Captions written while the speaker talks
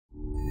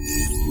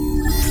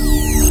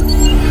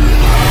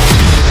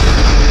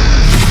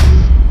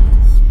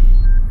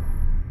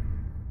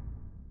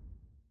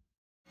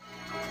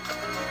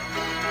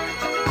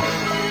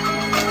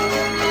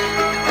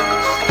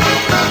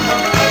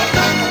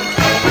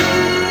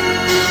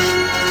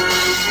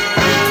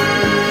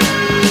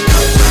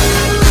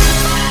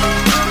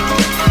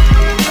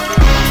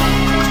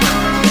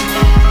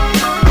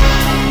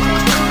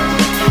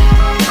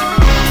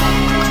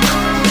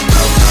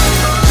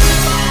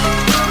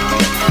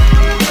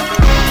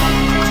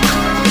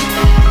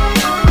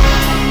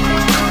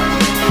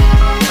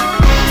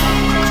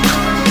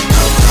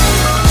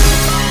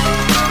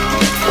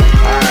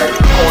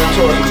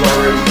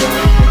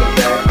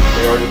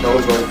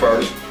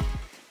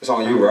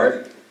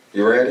right?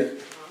 You ready?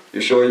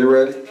 You sure you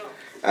ready?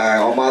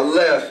 Alright, on my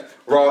left,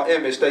 Raw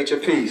Image, state your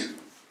piece.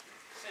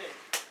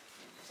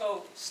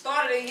 So,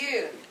 start of the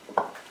year,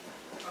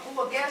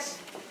 who I guess?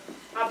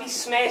 I'll be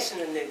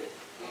smashing a nigga.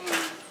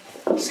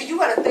 See, you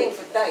got a thing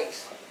for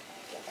dice.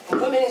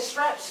 Women in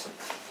straps,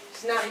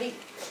 it's not me.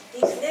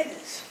 These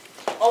niggas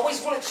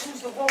always want to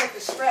choose the one with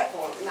the strap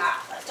on. Nah,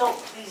 I don't.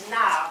 Please,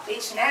 nah,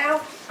 bitch.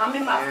 Now, I'm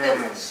in my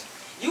feelings.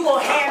 You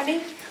gonna have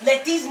me?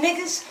 Let these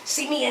niggas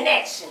see me in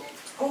action.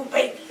 Oh,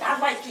 baby, I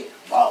like it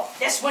raw.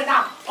 That's when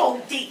I'm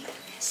OD.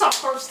 It's our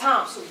first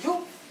time, so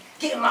you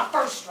getting my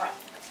first strap.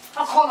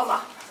 I call her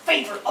my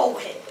favorite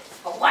old head.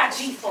 A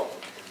YG phone.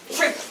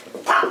 Trick,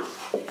 pop.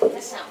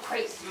 That sound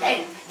crazy.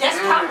 Hey, that's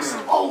popping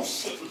some old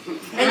shit. And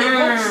it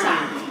won't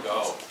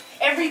stop.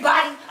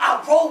 Everybody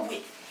I roll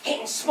with,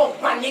 hitting smoke,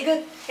 my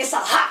nigga. It's a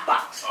hot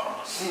box.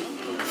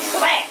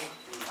 Blaq,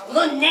 a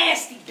little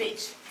nasty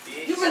bitch.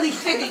 You really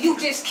figure you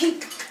just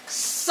keep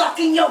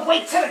sucking your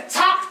way to the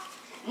top?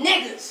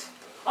 Niggas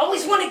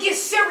always want to get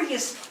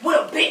serious with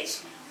a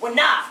bitch. Well,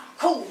 nah,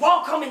 cool,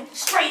 raw coming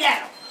straight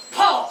at 'em.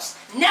 Pause.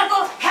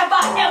 Never have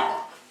I ever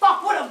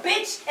fuck with a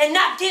bitch and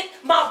not get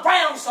my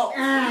rounds off.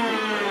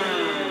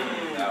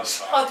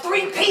 A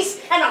 3-piece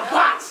and a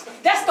box.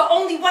 That's the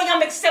only way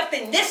I'm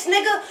accepting this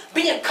nigga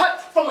being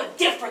cut from a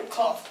different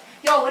cloth.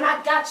 Yo, and I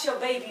got your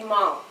baby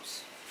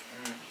moms.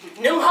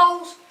 Them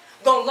hoes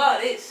gon' love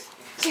this.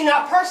 See,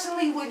 now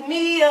personally with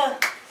me,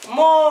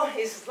 more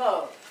is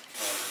love.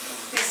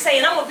 They're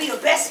saying I'm gonna be the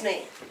best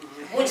man.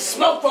 When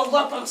smoke roll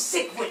up, I'm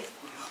sick with it.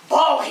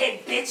 Bald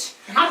head, bitch.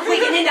 I'm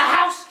waiting in the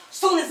house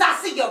soon as I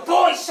see your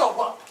boy show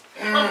up.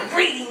 I'm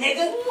greedy,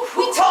 nigga.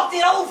 We talked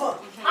it over.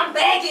 I'm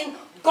bagging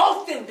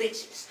both them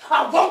bitches.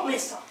 I won't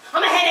miss them.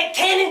 I'ma have that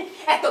cannon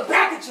at the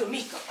back of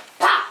Jamaica.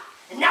 Pop!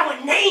 And now a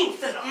name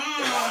for them.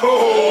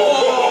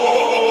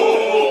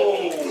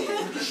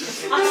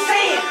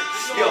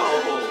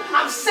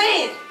 I'm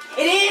saying,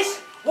 it is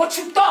what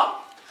you thought.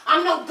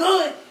 I'm no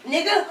good,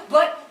 nigga,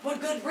 but with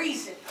good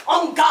reason.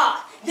 On God,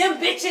 them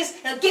bitches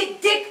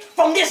get dick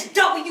from this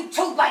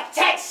W2 like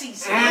tax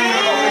season.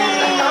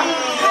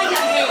 How your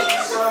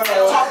hands?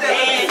 Talk that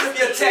hands of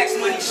your tax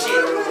money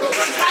shit.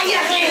 How your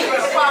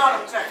hands?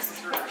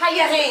 How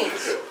your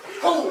hands?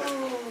 Cool.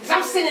 Cause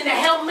I'm sending a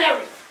Hail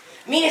Mary.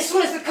 Meaning as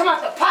soon as it come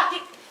out the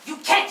pocket, you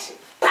catch it.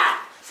 Pow!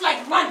 It's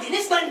like London.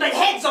 It's nothing but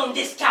heads on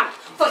discount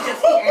for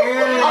defeat.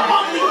 A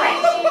ugly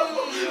rat.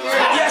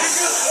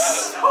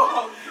 Yes!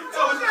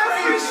 That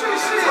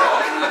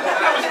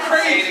was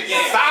crazy.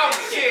 Foul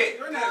shit.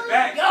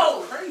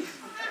 Yo,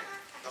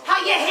 how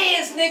your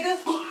hands, nigga?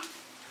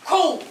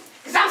 Cool,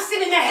 cause I'm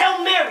sitting there Hail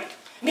Mary.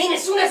 Meaning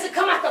as soon as it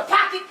come out the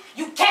pocket,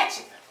 you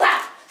catch it.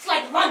 Bow. It's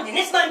like London.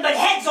 It's nothing but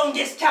heads on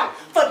discount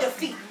for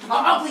defeat. A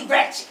ugly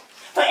ratchet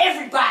for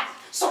everybody.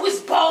 So it's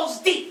balls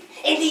deep.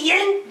 In the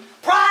end,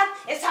 pride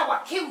is how I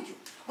kill you.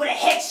 With a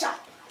headshot.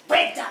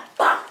 Red dot.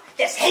 Bah.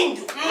 That's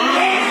Hindu.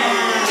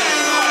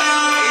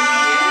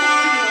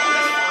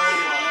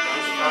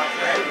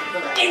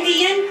 In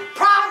the end,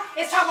 pride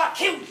is how I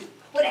kill you.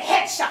 With a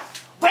headshot.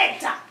 Red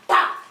dot.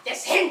 Bah.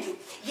 That's Hindu.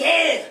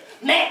 Yeah.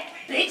 Man,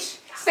 bitch.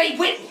 Stay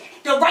with me.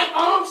 The right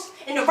arms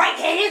and the right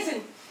hands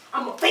and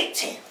I'm a fake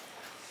 10.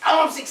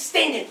 Arms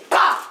extended.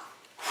 Bah.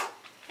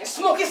 And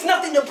smoke is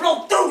nothing to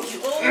blow through you.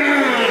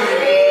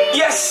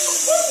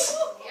 Yes!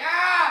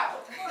 Yeah.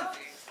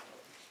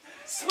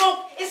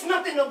 Smoke is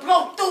nothing to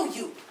blow through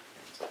you.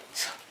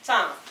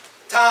 Time.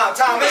 Time.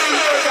 Make some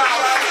noise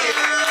out right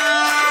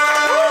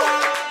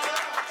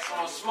here.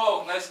 On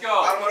Smoke, let's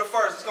go. I'm on the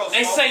first. Let's go, Smoke.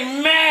 They say,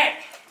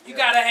 Mac, you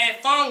gotta have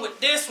fun with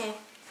this one.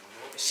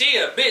 She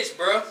a bitch,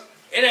 bro.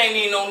 It ain't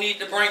even no need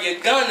to bring your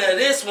gun to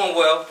this one.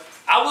 Well,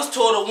 I was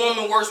told a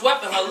woman's worst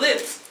weapon, her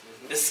lips.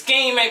 The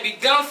scheme ain't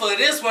begun for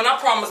this one. I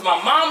promised my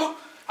mama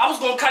I was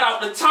gonna cut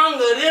out the tongue of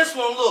this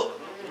one. Look,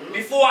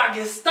 before I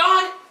get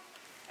started,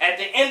 at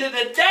the end of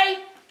the day,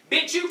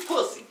 bitch, you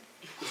pussy.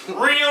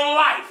 Real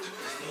life.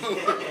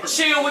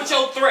 Chill with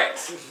your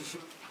threats.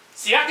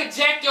 See, I could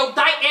jack your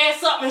dyke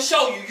ass up and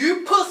show you,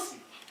 you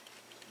pussy.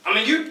 I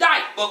mean, you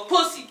dyke, but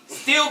pussy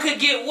still could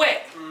get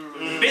wet.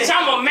 Bitch,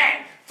 I'm a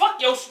Mac. Fuck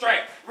your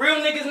strap. Real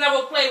niggas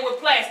never play with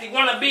plastic.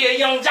 Wanna be a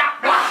young jock.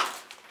 Blah.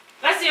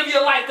 Let's see if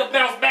your life could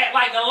bounce back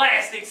like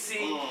elastic,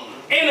 see?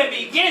 In the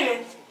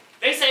beginning,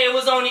 they say it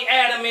was only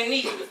Adam and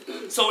Eve.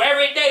 So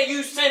every day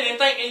you sinning,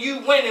 thinking you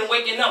winning,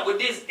 waking up with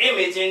this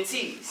image and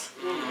tease.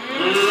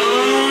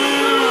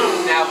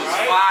 That was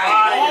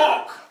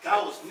fire.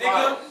 That was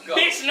nigga.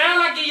 Bitch, now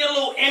I give you a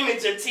little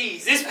image of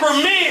tease. It's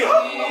premiere.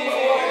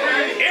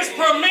 It's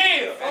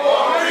premiere.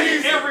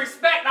 In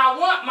respect, I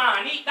want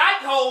mine. These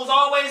dyke hoes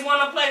always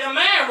want to play the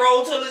man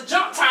role till it's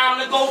jump time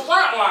to go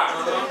front line.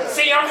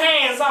 See, I'm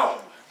hands on.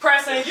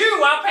 Pressing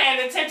you, I'm paying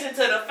attention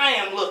to the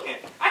fam looking.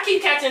 I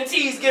keep catching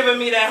teas giving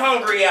me that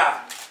hungry eye.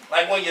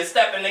 Like when you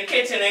step in the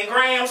kitchen and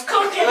Graham's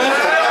cooking.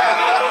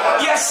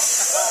 Yes!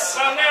 So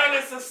now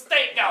it's a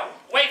stakeout.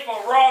 Wait for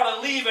Raw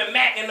to leave and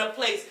Mac in the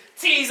place.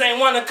 Tease ain't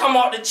want to come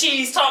off the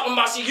cheese talking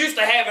about she used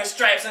to having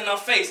straps in her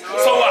face.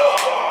 So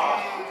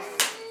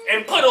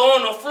and put her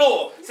on the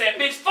floor. Said,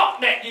 bitch, fuck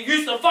that. You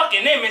used to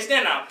fucking image,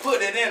 then I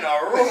put it in a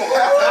room.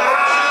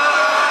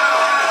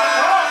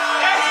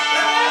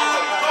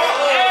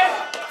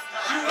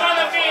 You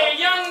wanna be a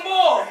young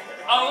boy?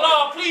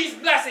 Allah, please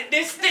bless it.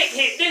 This stick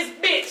hit this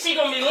bitch. She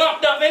gonna be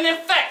lumped up and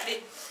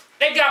infected.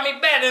 They got me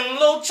better than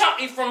Lil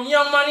Chucky from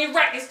Young Money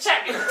Records.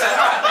 Check it.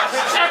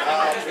 Check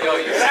it. Yo,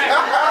 you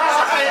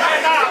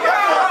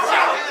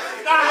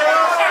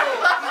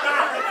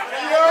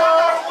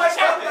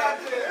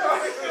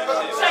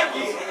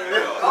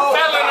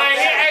Felon ain't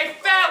here. Hey,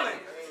 felon.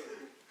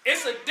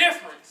 It's a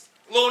difference.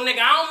 Little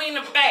nigga, I don't mean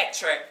to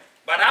backtrack,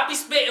 but I be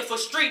spitting for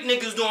street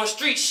niggas doing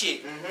street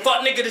shit.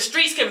 Fuck nigga, the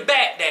streets can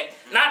back that.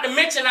 Not to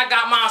mention I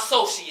got my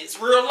associates.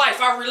 Real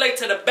life, I relate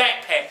to the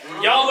backpack.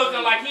 Y'all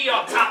looking like he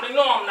up top, and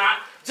no I'm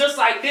not. Just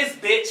like this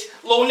bitch.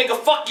 Little nigga,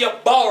 fuck your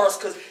bars,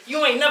 cause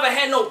you ain't never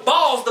had no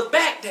balls to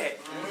back that.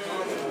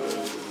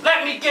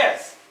 Let me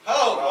guess.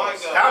 Oh my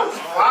God. That was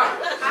fire.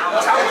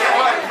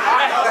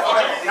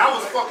 That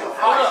was fucking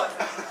fire. Hold up.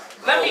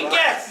 Let me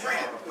guess.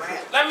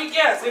 Let me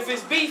guess. If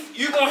it's beef,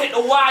 you gonna hit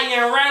the wire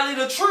and rally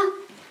the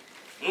troop?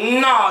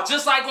 Nah,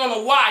 just like on the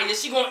wire,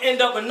 she gonna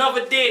end up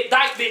another dead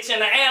dyke bitch in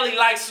the alley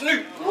like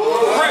Snoop.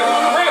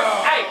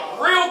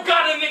 Real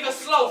gutter nigga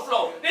slow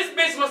flow. This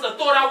bitch must have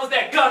thought I was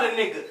that gutter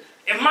nigga.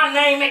 If my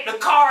name ain't the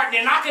card,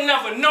 then I can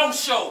never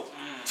no-show.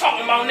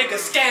 Talking about niggas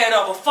scared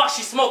of her, fuck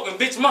she smoking,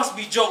 bitch must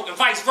be joking,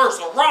 vice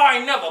versa. Raw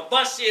ain't never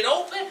bust shit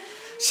open.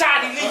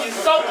 Shotty leave you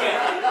soaking.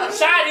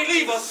 Shotty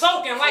leave her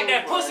soaking like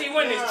that pussy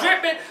when it's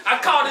dripping. I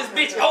call this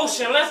bitch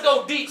ocean, let's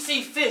go deep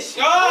sea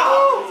fishing.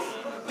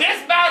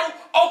 This battle,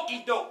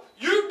 okie doke.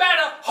 You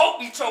better hope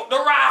you choke. The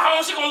ride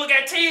home, she gonna look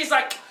at T's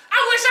like, I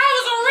wish I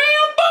was a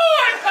real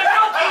boy,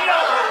 Pinocchio.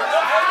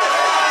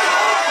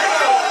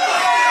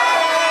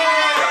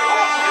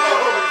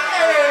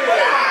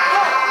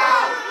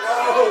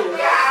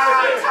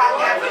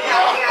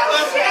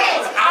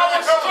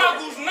 Our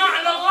struggles,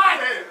 nothing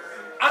alike.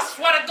 I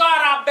swear to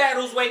God, our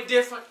battles way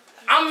different.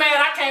 I'm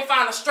mad I can't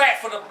find a strap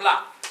for the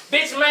block.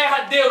 Bitch mad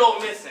her dildo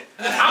missing.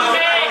 I'm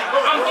mad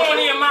I'm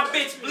horny and my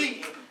bitch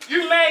bleeding.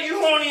 You mad you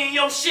horny and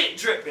your shit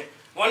dripping.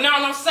 Well now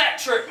I'm sack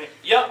tripping.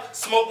 Yup,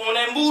 smoke on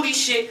that moody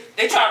shit.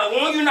 They try to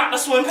warn you not to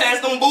swim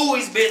past them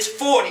buoys, bitch.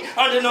 40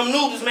 under them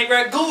noodles make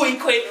that gooey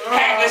quick.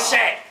 Hack the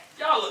shack.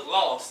 Y'all look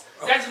lost.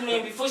 That just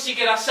mean before she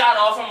get her shot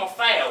off, I'm a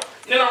foul.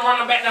 Then I'm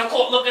running back down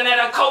court looking at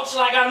her coach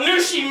like I knew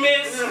she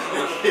missed.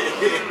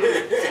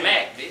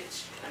 Smack, bitch.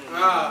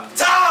 Tom,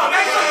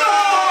 make some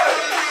noise!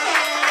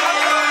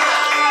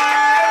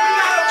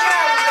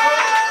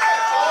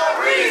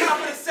 Top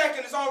of the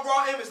second is on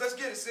Raw Image. Let's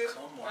get it, sis.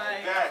 Come on.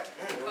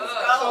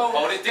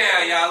 Hold it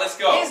down, y'all. Let's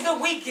go. It's the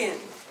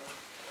weekend.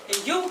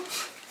 And you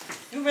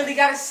really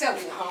gotta sell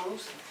it,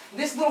 Holmes.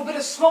 This little bit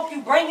of smoke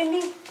you bringing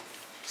me,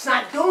 it's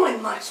not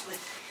doing much, but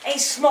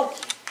ain't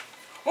smoky.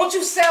 Won't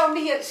you sell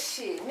me a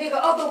shit, nigga?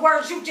 Other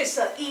words, you just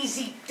a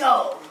easy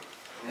dog.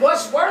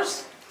 What's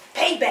worse?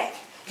 Payback.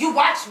 You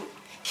watch me.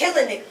 Kill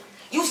a nigga.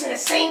 Using the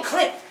same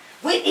clip.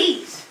 With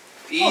ease.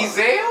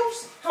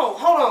 Easels?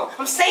 Hold on.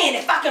 I'm saying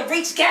if I can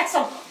reach gats,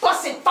 I'm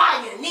busting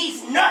fire in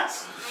these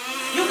nuts.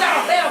 You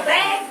got a better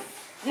bag?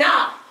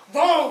 Nah.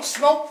 Wrong,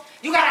 Smoke.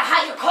 You got a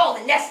higher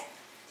calling. That's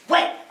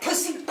wet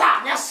pussy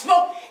pop. Now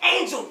smoke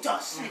angel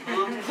dust.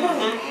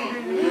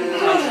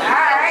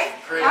 Alright.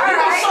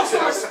 Show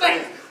some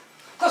respect.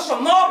 Cause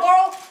from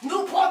Marlboro,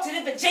 Newport to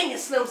the Virginia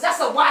Slims, that's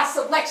a wide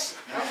selection.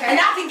 Okay. And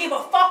I can give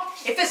a fuck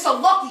if it's a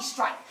lucky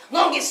strike.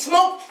 Long as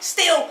smoke,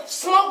 still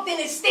smoke, then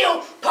it's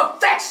still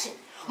perfection.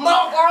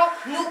 Marlboro,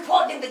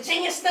 Newport, and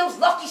Virginia Slims,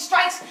 lucky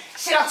strikes.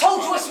 Shit, I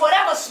told you it's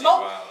whatever,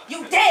 Smoke.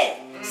 You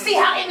dead. See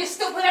how Emmett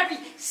still put every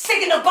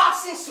cig in the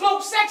box in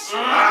Smoke section?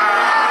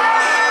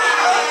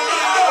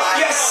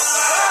 Yes!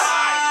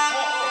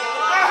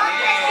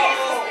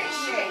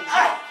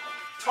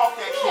 Talk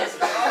that shit.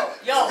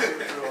 Yo,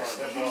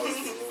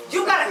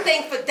 you got a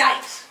thing for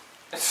dice.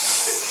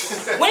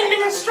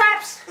 Women in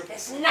straps,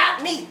 it's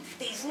not me,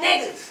 these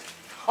niggas.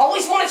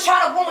 Always want to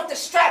try to one with the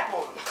strap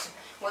on.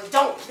 Well,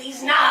 don't,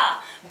 please, nah.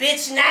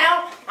 Bitch,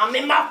 now, I'm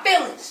in my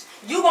feelings.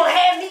 You gonna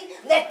have me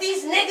let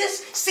these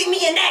niggas see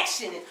me in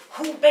action. And,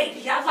 who,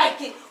 baby, I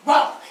like it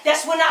raw.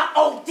 That's when I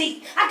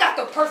OD. I got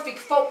the perfect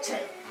folk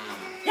tale.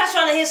 Y'all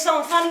trying to hear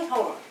something funny?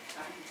 Hold on.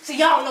 See,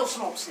 y'all know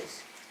Smoke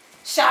Sis.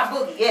 Shy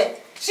Boogie, yeah.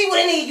 She what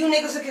any of you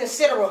niggas would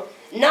consider a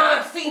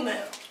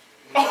non-female.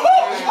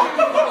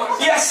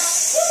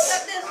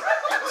 Yes!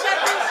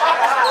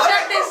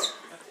 Check this.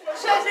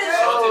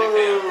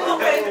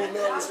 Okay.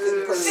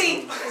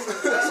 See,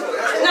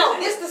 no,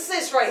 this the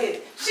sis right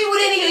here. She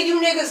what any of you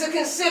niggas would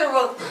consider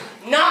a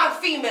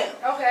non-female.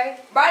 Okay.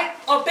 Right?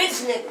 A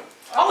bitch nigga.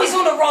 Always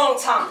on the wrong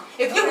time.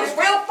 If you was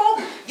real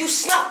folk, you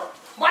snuff her.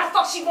 Why the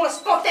fuck she wanna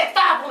spark that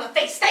 5 on her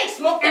face? Stay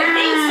smoke that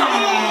means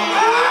something.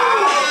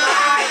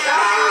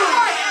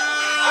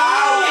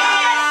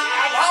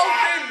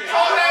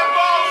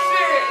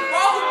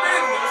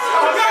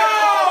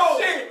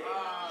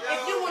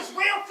 If you was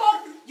real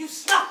folk, you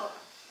snuff her.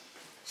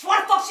 So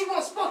why the fuck she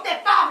wanna spark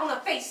that 5 on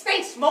her face?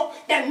 Stay smoke,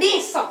 that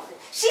means something.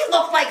 She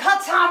looked like her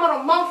time of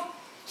the month.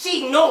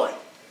 ignoring.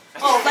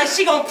 Oh, like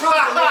she gonna prove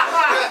it.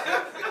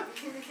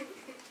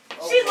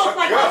 She look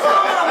like her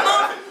time of the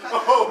month.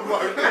 Oh my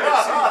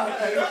God.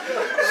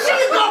 She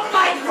look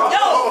like,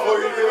 yo.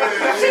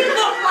 She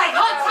look like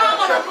her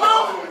time of the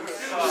month.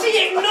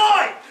 She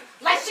ignored.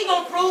 Like she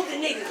gonna prove the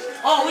niggas.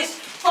 Oh, it's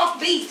fuck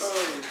beats.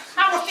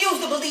 I refuse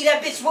to believe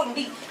that bitch wouldn't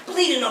be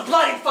bleeding or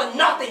blooding for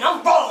nothing.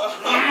 I'm raw.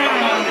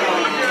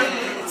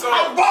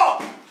 I'm raw.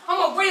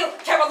 I'm a real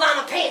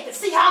Carolina Panther.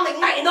 See how I'm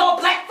igniting all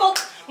black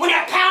folks when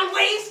that pound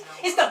weighs?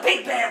 It's the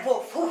big bad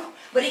wolf. Whew.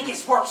 But it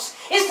gets worse.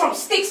 It's from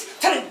sticks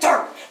to the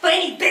dirt. For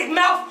any big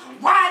mouth,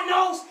 wide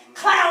nose,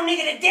 clown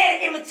nigga that dare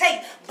to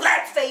imitate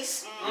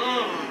blackface.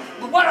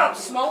 But what up,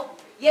 Smoke?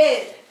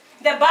 Yeah,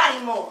 that body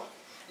more.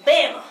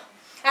 Bama,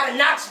 out of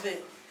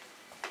Knoxville.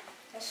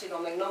 That shit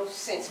don't make no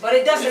sense, but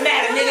it doesn't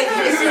matter, nigga.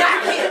 It's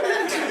not here.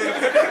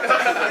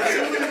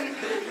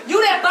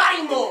 You that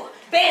body more.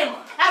 Bama,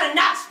 out of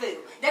Knoxville.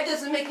 That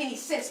doesn't make any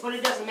sense, but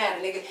it doesn't matter,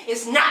 nigga.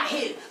 It's not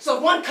here. So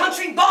one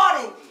country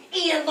barred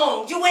Ian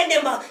Long, you and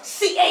them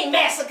CA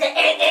massacre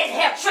and Ed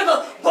have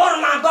trigger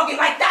borderline bugging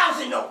like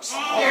Thousand Oaks.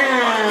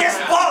 This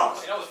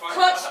balls.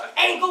 Clutch,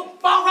 angle,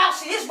 ball route,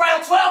 shit. This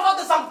round 12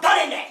 others, I'm done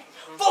in that.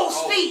 Full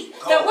speed.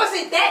 Now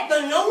wasn't that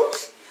the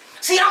news?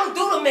 See, I don't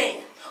do the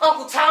man.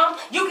 Uncle Tom,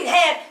 you can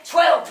have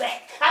 12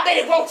 back. I bet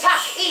it won't top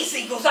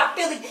easy because I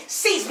feel he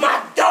sees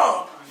my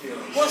dog.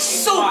 Was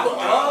super.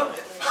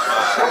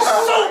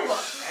 Super.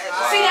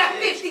 See that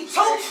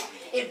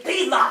 52? It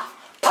be live.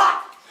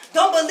 Pop.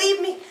 Don't believe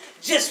me?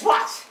 Just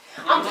watch.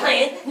 I'm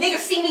playing. Niggas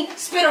see me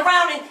spin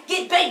around and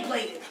get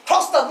Beybladed.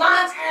 Cross the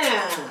lines.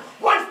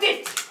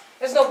 150.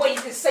 There's no way you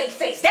can say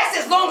face. That's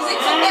as long as it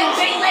took that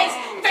J-Legs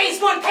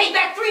phase 1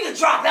 payback 3 to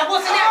drop. That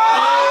wasn't that.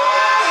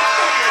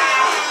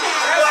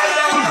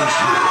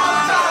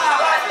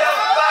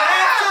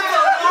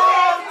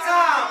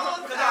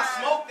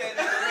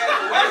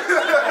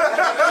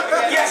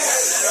 Yes!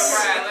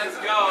 Let's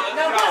go.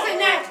 Now wasn't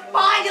that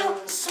fire,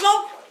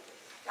 Smoke?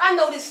 I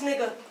know this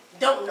nigga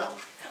don't know.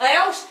 Or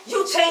else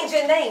you change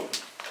your name.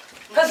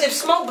 Because if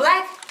Smoke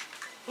Blaq,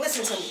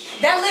 listen to me.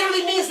 That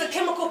literally means the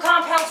chemical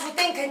compounds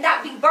within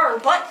cannot be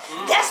burned. But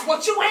that's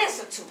what you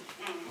answer to.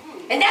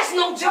 And that's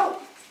no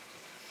joke.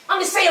 I'm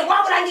just saying,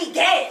 why would I need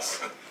gas?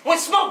 When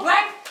Smoke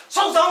Blaq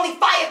chose the only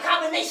fire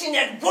combination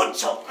that would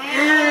choke.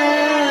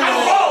 I'm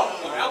wrong.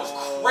 That was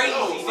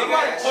crazy.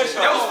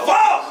 That was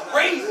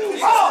crazy.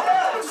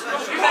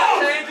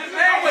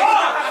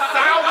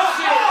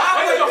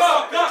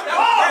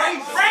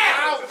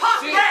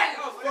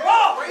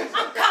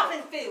 I'm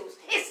copping feels.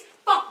 It's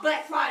fuck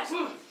Black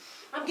Friday.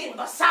 I'm getting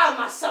beside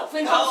myself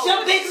and hope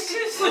your bitch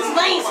switch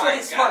lanes for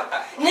this work.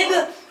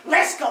 Nigga,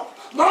 let's go.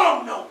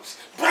 Long nose,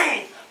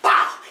 bland,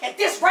 bow. At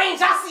this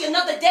range, I see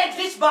another dead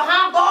bitch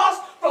behind bars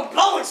from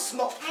blowing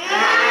smoke.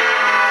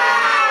 Fatality.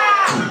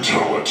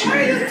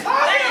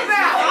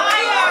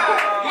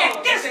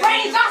 At this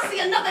range, I see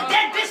another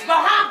dead bitch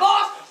behind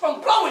bars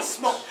from blowing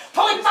smoke.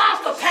 .5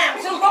 per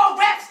pound and raw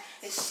raps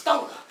is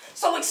stoner.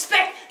 So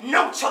expect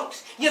no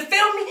chokes. You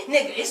feel me?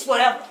 Nigga, it's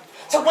whatever.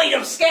 To weigh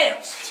them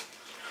scales.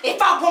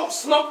 If I won't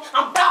smoke,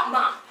 I'm about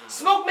mine.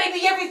 Smoke may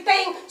be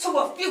everything to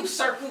a few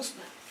circles,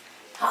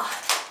 but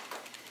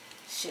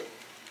shit.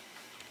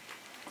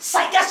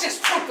 Psych, that's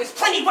just proof. There's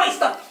plenty ways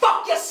to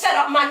fuck your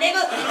setup, my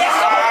nigga. That's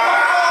all.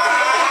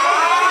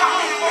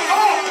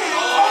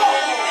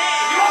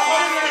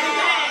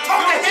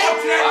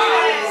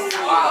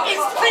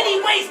 It's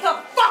plenty ways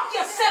to fuck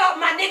your setup,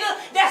 my nigga.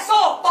 That's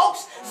all,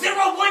 folks.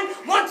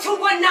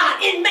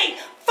 011219 inmate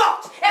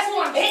fucked. That's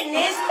what I'm hitting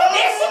is.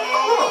 This.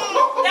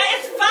 That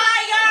is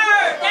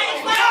fire. That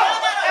is fire.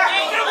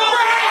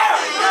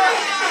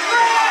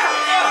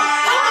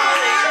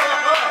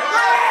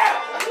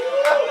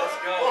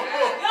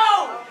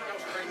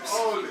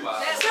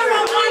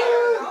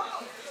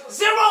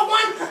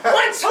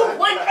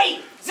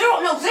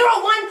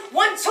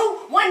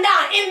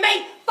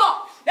 Inmate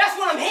fuck. That's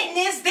what I'm hitting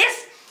is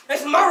this.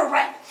 It's murder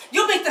rap.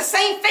 You meet the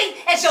same fate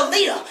as your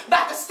leader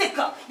about to stick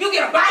up. You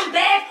get a body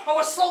bag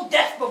or a slow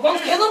death, but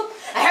won't kill him.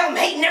 I have him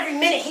hating every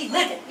minute he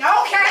living.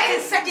 Okay.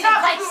 Consecutive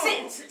life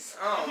sentences.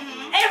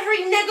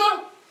 Every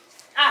nigga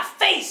I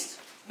faced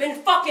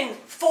been fucking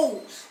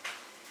fools,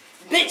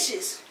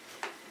 bitches,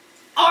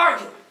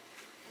 arguing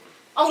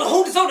on the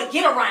who deserve to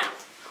get around.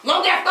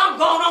 Long after I'm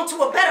going on to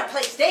a better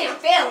place, damn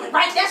failing,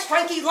 right? That's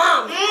Frankie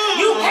Lamy.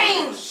 You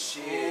came.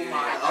 Shit. Oh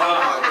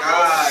my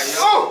God,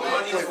 yo.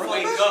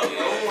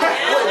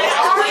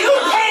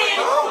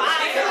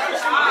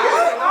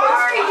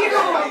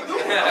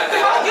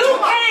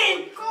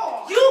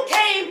 You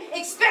came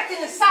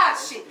expecting the side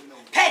shit.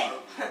 Petty.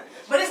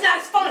 But it's not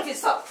as fun if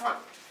it's up front.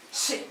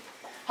 Shit.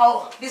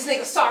 Oh, this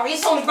nigga sorry.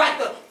 It's only right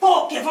to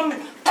forgive him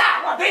and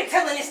pow. I've been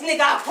telling this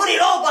nigga I put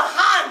it all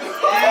behind me.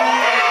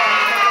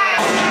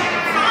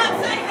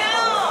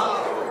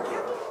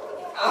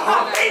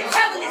 I've been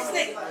telling this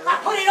nigga I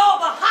put it all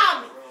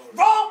behind me.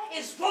 Raw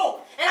is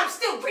raw. And I'm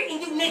still greeting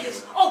you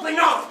niggas open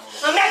arms.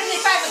 Imagine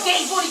if I ever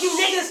gave one of you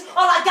niggas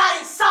all I got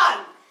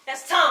inside me.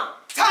 That's time.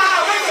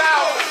 Time is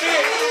out.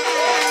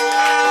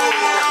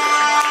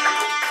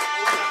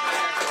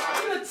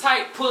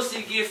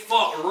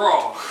 fuck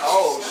raw.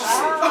 Oh,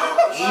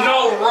 shit.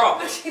 No raw.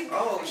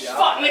 Oh, yeah.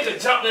 Fuck nigga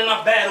jumped in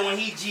a battle when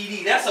he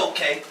GD. That's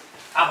okay.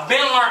 I been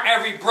learned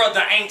every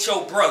brother ain't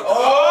your brother.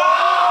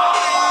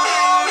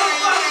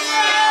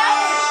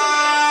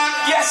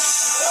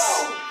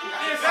 Yes.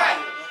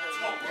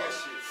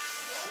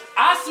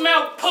 I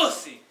smell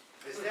pussy.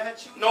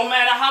 No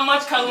matter how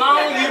much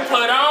cologne you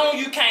put on,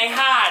 you can't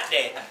hide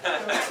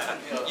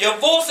that. Your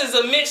voice is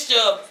a mixture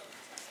of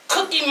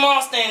Cookie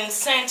Monster and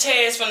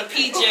Sanchez from the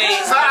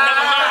PJs. But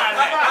never mind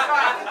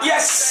that.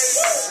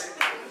 Yes.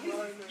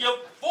 Your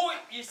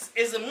voice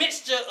is a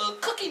mixture of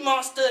Cookie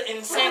Monster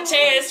and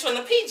Sanchez from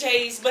the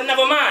PJs, but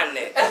never mind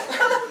that.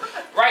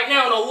 Right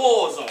now the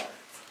war's on.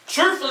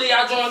 Truthfully,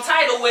 I joined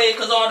Tidal Wave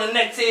because all the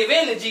negative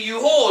energy you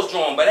whores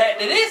drawing. But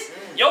after this,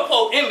 your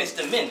whole image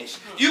diminished.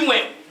 You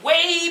went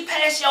way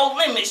past your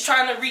limits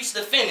trying to reach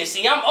the finish.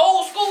 See, I'm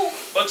old school,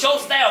 but your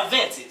style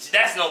vintage.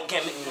 That's no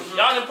gimmick.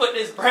 Y'all done put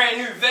this brand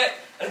new vet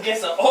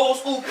against an old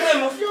school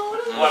Plymouth.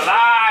 Well,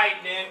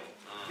 alright then.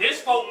 This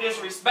folk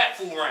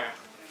disrespectful round.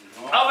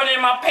 Other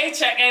than my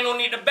paycheck, ain't no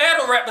need to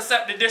battle rap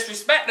except to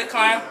disrespect the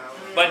clown.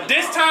 But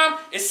this time,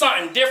 it's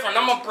something different.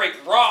 I'm gonna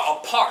break Raw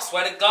apart.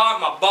 Swear to God,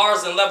 my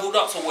bars done leveled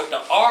up, so with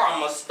the R,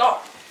 I'ma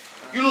start.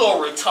 You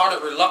little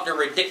retarded, reluctant,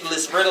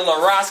 ridiculous,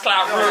 riddler, rise,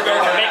 cloud, rude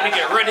girl, to make me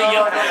get rid of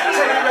you.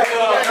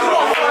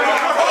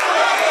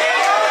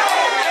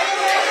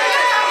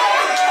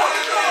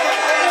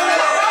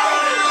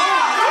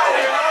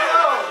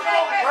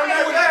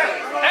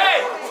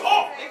 Hey,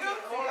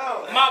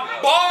 my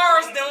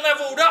bars done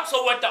leveled up,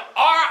 so with the R,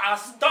 I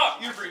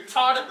start. You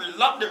retarded,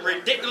 reluctant,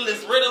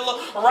 ridiculous, riddler,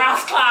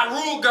 rise, cloud,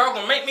 rude girl,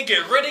 gonna make me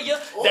get rid of you.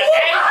 The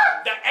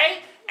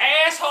A.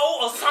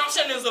 Asshole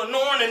assumption is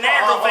annoying and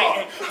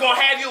aggravating.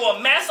 Gonna have you a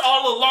mess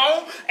all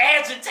alone,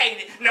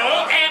 agitated. Now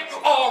I'm amped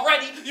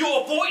already, you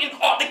avoiding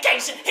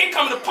altercation. Here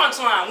come the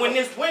punchline. When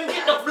this wind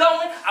get to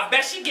blowing, I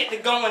bet she get to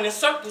going in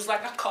circles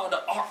like I call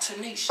the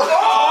alternation. The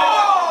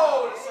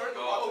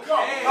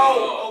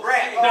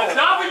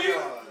W,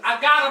 I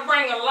gotta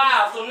bring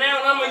alive, so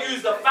now I'm gonna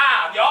use the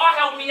 5. Y'all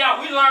help me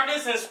out, we learned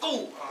this in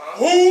school.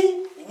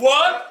 Who,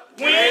 what,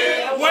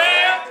 when,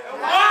 where,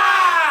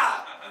 why?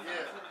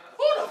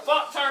 Who the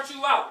fuck turned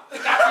you out?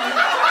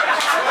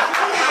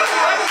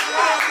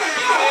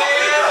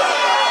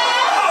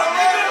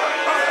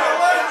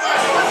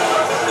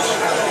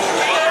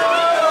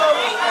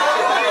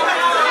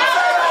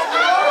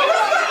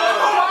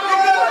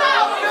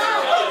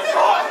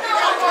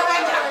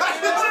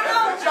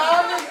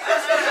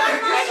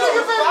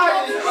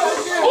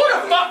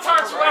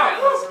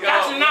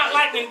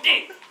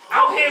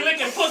 Out here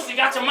licking pussy,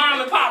 got your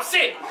mom and pop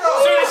sick.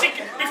 Soon as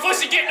before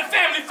she get to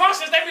family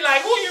functions, they be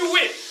like, who you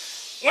with?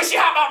 When she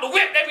hop out the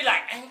whip, they be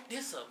like, ain't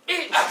this a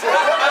bitch? Catch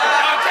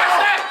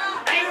that?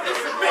 Ain't this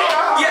a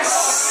bitch? Yes.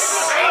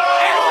 Ain't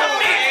this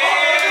a bitch?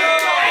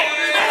 Ain't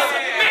this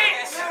a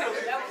bitch?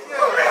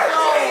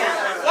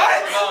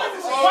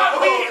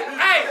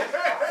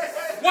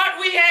 What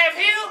we have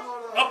here?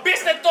 A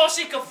bitch that thought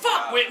she could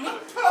fuck with me.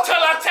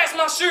 Till I text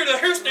my shooter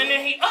Houston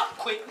and he up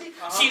quickly.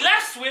 She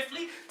left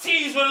swiftly.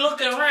 T's were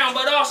looking around,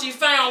 but all she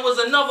found was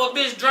another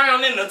bitch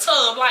drowned in the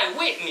tub like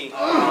Whitney.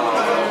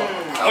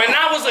 When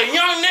I was a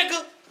young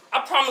nigga, I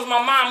promised my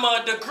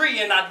mama a degree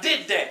and I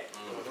did that.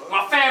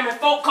 My family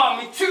folk called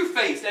me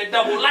Two-Face. That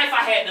double life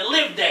I had to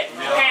live that.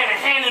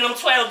 Handing them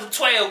 12 to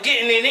 12,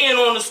 getting it in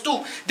on the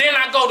stoop. Then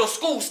I go to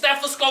school,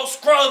 stethoscope,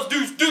 scrubs,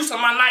 deuce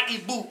on my Nike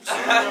boots.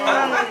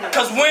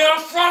 Cause where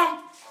I'm from,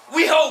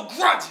 we hold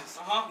grudges.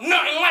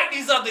 Nothing like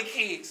these other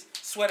kids.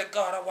 Swear to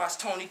God, I watched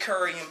Tony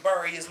Curry and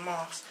bury his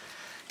moms.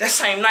 That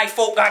same night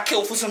folk got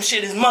killed for some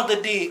shit his mother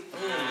did.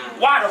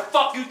 Why the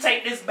fuck you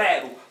take this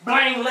battle?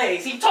 Blame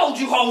legs. He told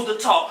you hoes to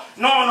talk.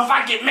 Knowing if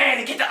I get mad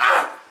and get the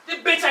this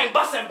bitch ain't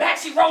busting back,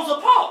 she rolls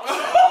apart.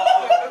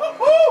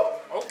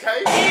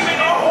 Okay. Even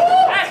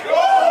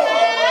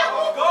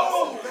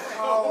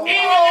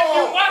if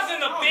you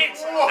wasn't a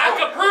bitch, I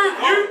could prove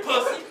you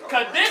pussy.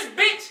 Cause this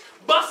bitch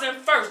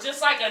busting first,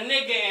 just like a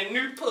nigga in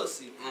new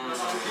pussy.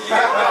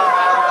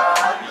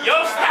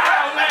 Your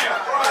style now.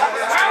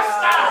 Her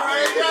style.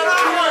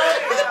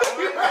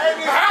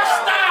 Her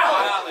style.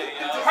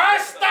 Her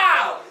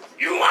style.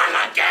 You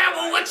wanna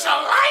gamble with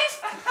your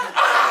life?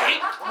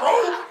 Alright,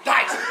 roll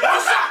dice.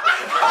 What's up?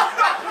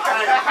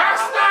 Her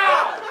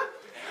style.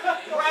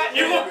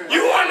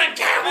 You wanna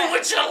gamble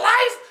with your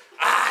life?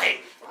 Alright,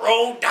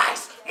 roll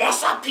dice.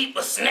 Once I peep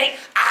a snake,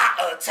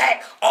 I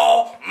attack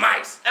all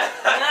mice.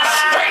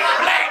 Straight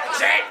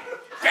blackjack,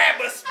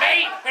 grab a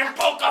spade and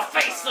poke her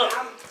face up.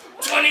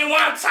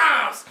 21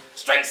 times,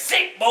 straight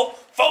sick, bo.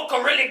 Folk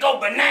can really go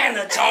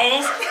banana,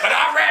 Jones. But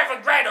I'd rather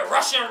grab a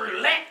Russian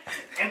roulette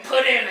and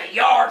put in a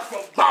yard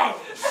for bones.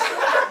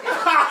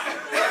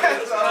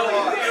 That's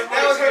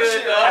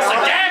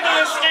a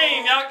gambling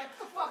scheme, y'all.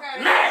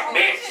 Mad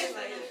bitch.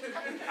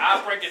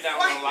 I'll break it down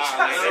on the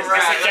line. It's a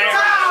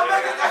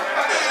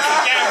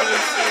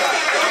gambling scheme.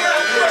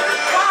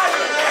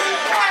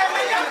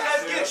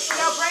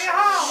 Bring it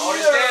home. Hold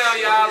it down,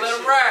 y'all. Let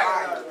him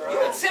ride. You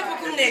a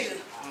typical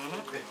nigga.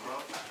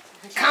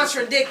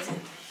 Contradicting.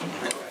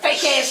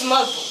 fake ass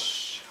Muslim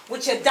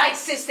with your dyke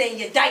sister and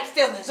your dyke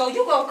feelings. Oh,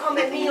 you gonna come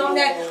at me on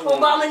that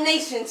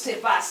abomination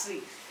tip I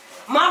see.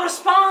 My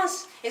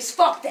response is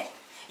fuck that.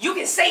 You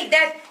can say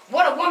that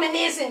what a woman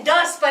is and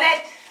does for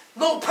that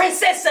little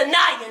Princess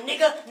Anaya,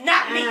 nigga,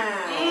 not me.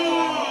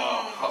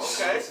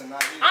 Okay.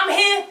 I'm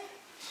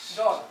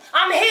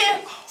here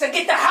to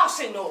get the house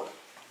in order.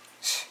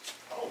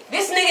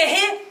 This nigga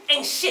here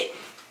ain't shit.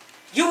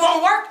 You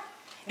won't work,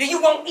 then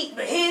you won't eat.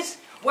 But here's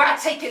where I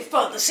take it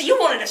further. See, you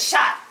wanted a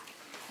shot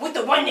with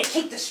the one that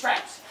keep the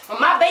straps. But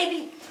my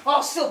baby,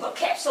 all silver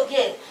cap. So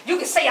yeah, you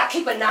can say I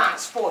keep a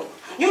nines for you.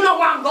 You know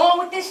where I'm going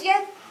with this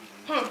yet?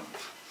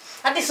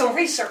 I did some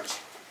research.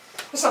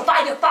 With some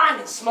vital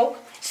findings, Smoke.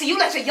 See, you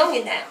let your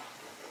youngin' down.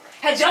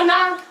 Had your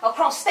nine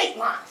across state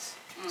lines.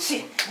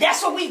 Shit,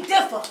 that's where we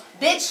differ,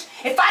 bitch.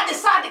 If I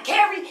decide to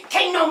carry,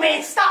 can't no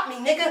man stop me,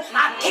 nigga.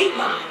 I keep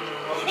mine.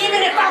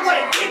 Even if I were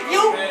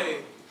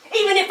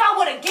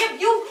to give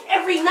you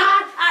every nine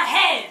I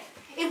have,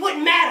 it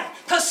wouldn't matter,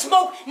 cause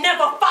Smoke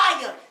never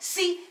fire.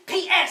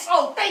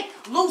 CPSO, think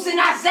losing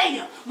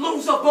Isaiah.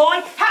 Loser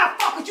boy, how the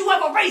fuck could you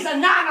ever raise a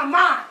nine of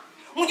mine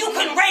when you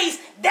couldn't raise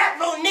that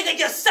little nigga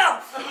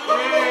yourself?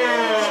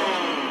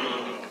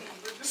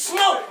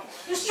 Smoke,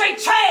 you straight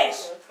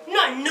trash,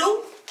 nothing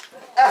new.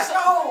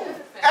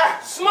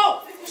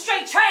 Smoke, you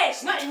straight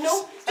trash, nothing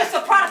new. Just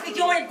a product of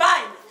your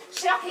environment.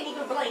 Shit, I can't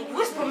even blame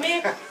you. It's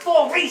premiere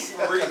for a reason.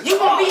 You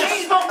gonna be the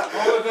Smoke.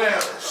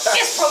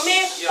 It's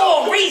premiere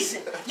for a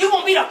reason. You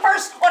gonna be the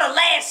first or the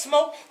last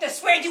Smoke to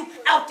swear you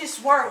out this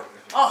world.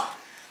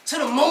 To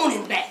the moon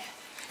and back.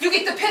 You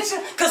get the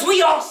picture? Cause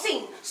we all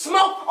seen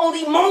Smoke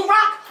only moon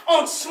rock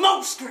on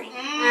smoke screen.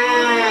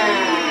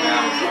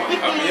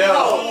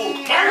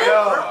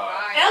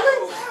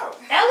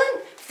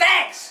 Ellen?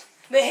 Facts.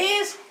 But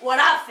here's what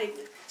I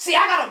figured. See,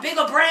 I got a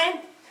bigger brand,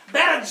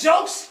 better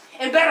jokes,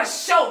 and better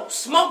shows.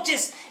 Smoke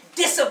just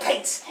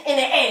dissipates in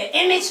the air.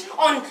 Image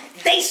on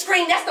they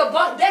screen, that's the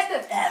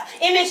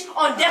image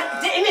on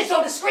the image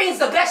on the screen is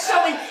the best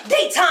show in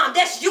daytime.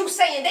 That's you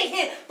saying they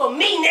here for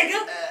me,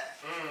 nigga.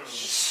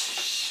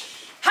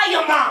 How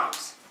your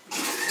moms?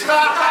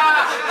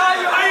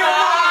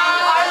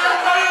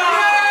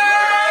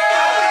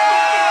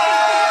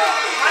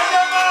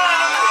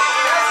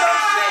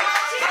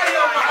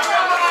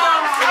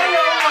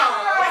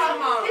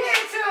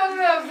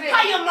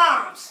 How your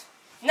moms?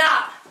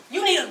 Nah,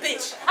 you need a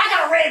bitch. I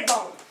got a red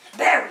bone.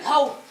 Barry,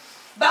 ho,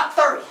 about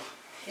 30.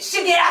 And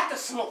she get after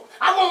Smoke.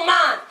 I won't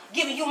mind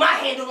giving you my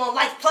handle on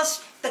life.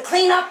 Plus, the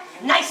cleanup,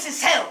 nice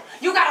as hell.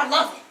 You gotta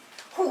love it.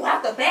 Who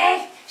out the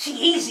bag? She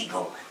easy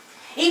going.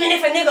 Even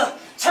if a nigga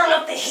turn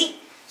up the heat,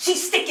 she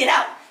stick it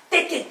out,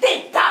 thick and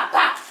thin, pop,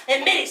 pop.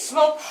 Admit it,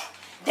 Smoke.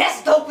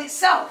 That's dope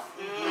itself.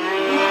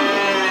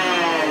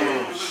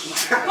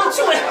 Won't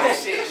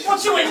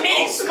you admit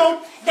it,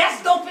 Smoke?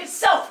 That's dope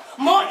itself.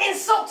 More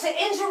insult to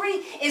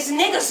injury is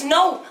niggas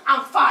know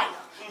I'm fire.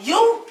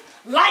 You,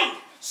 Light,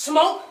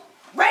 Smoke,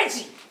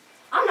 Reggie.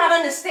 I'm not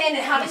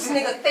understanding how this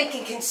nigga think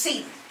and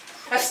conceive.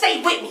 Now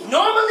stay with me.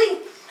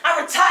 Normally,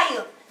 I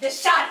retire the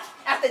shotty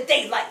after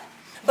daylight.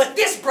 But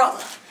this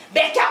brother,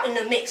 back out in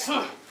the mix.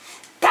 Bah,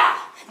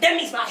 that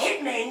means my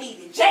hitman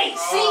needed.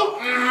 JC,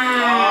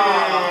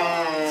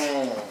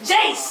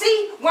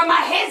 where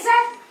my head's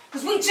at?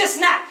 Cause we just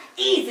not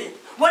even.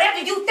 Whatever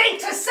you think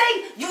to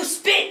say, you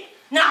spit.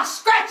 Now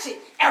scratch it,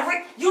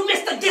 Eric. You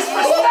missed the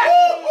disrespect.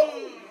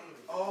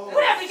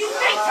 Whatever you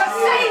think to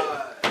say,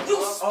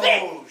 you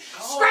spit.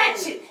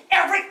 Scratch it,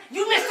 Eric.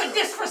 You missed the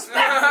disrespect.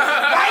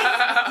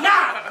 Right?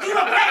 Nah, you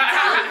the black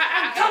time.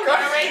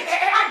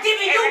 I'm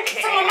giving you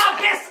some of my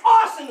best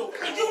arsenal.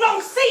 And you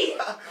don't see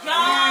it.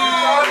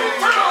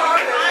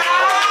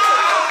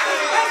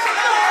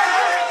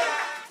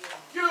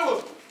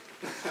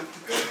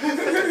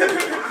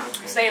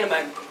 Stay in the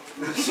back.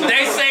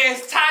 They say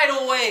it's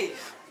tidal wave.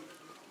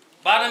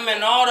 Bottom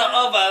and all the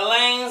other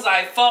lanes,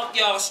 I fuck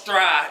y'all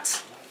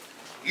strides.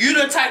 You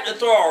the type to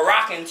throw a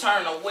rock and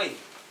turn away.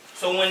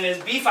 So when there's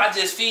beef, I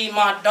just feed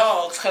my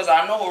dogs, cause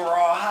I know we're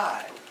all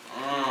high.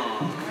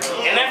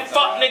 And that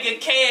fuck nigga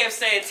Kev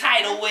said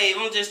tidal wave,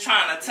 I'm just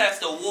trying to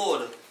test the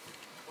water.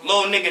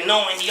 Little nigga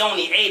knowing he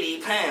only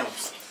 80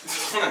 pounds.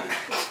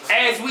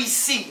 As we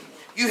see,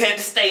 you had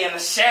to stay in the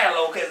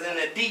shallow, cause in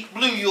the deep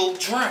blue you'll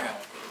drown.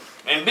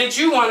 And bitch,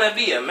 you wanna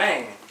be a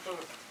man.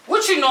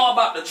 What you know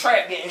about the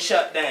trap getting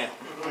shut down?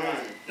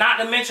 Not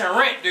to mention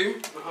rent,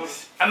 dude.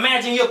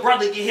 Imagine your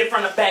brother get hit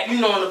from the back, you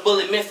knowing the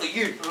bullet meant for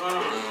you.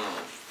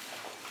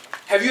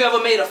 Have you ever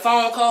made a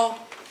phone call?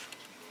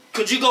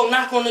 Could you go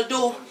knock on the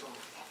door?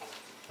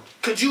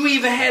 Could you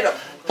even have the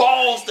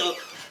balls to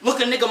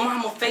look a nigga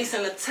mama face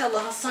and to tell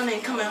her son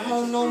ain't coming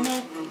home no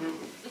more?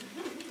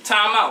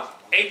 Time out.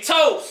 Hey,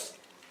 Toast.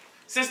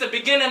 Since the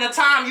beginning of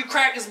time, you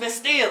crackers been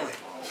stealing.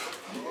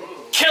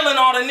 Killing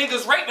all the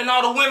niggas, raping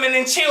all the women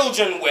and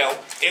children. Well,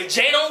 if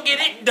Jay don't get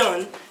it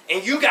done,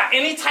 and you got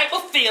any type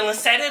of feeling,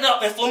 set it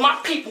up, and for my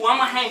people,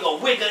 I'ma hang a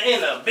wigger in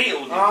the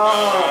building.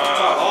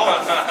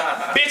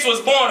 Bitch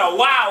was born a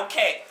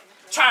wildcat,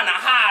 trying to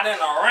hide in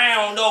a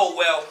round, oh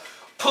well.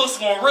 Puss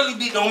won't really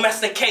be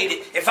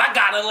domesticated if I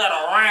gotta let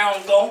a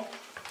round go.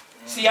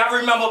 See, I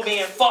remember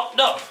being fucked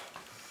up,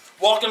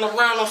 walking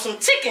around on some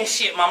ticking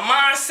shit. My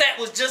mindset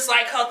was just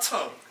like her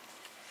tongue.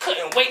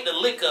 Couldn't wait to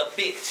lick a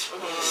bitch.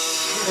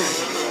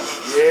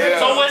 Yeah.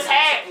 So what's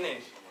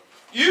happening?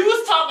 You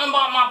was talking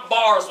about my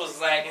bars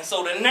was lagging,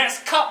 so the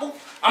next couple,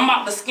 I'm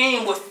about to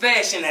scheme with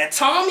fashion. And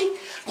Tommy,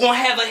 gonna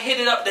have her hit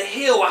it up the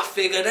hill, I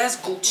figure that's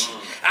Gucci.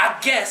 I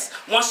guess,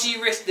 once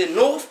she reached the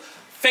north,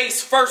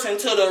 face first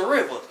into the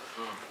river.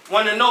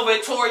 Wanna know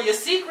Victoria's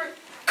Secret?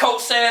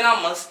 Coach said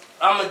I'm a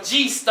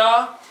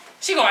G-star.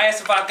 She gonna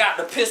ask if I got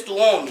the pistol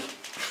on me.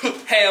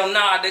 Hell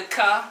nah, the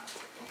car.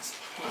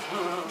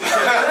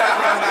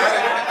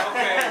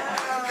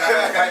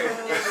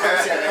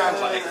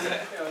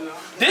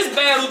 This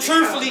battle,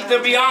 truthfully, to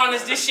be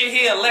honest, this shit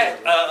here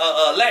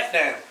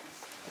letdown.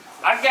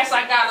 I guess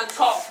I gotta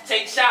talk,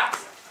 take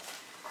shots.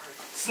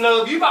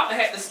 Snub, you about to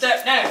have to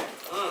step down.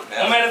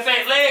 No matter of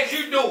fact, Legs,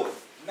 you do it.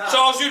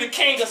 Charles, you the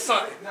king or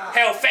something.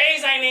 Hell,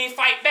 FaZe ain't even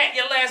fight back.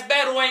 Your last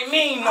battle ain't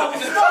mean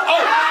nothing. Hold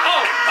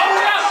up,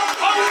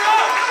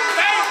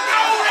 FaZe,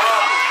 hold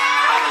up.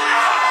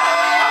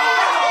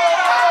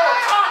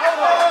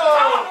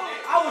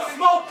 I will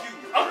smoke you.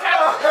 Okay.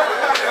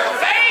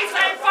 FaZe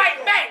ain't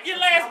fight back. Your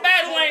last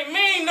battle ain't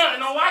mean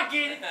nothing. Oh, I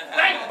get it.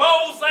 Thank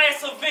Bo's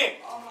last event.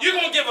 You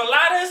gonna give a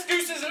lot of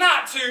excuses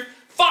not to.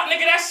 Fuck,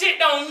 nigga, that shit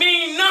don't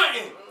mean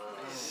nothing.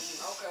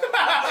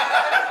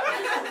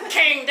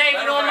 King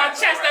David on my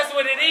chest, that's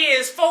what it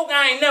is, folk.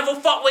 I ain't never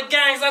fucked with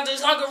gangs, I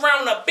just hung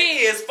around the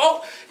biz,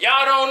 folk.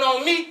 Y'all don't know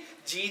me.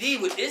 GD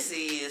what this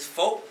is,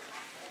 folk.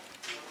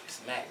 It's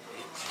Mac,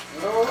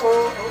 bitch.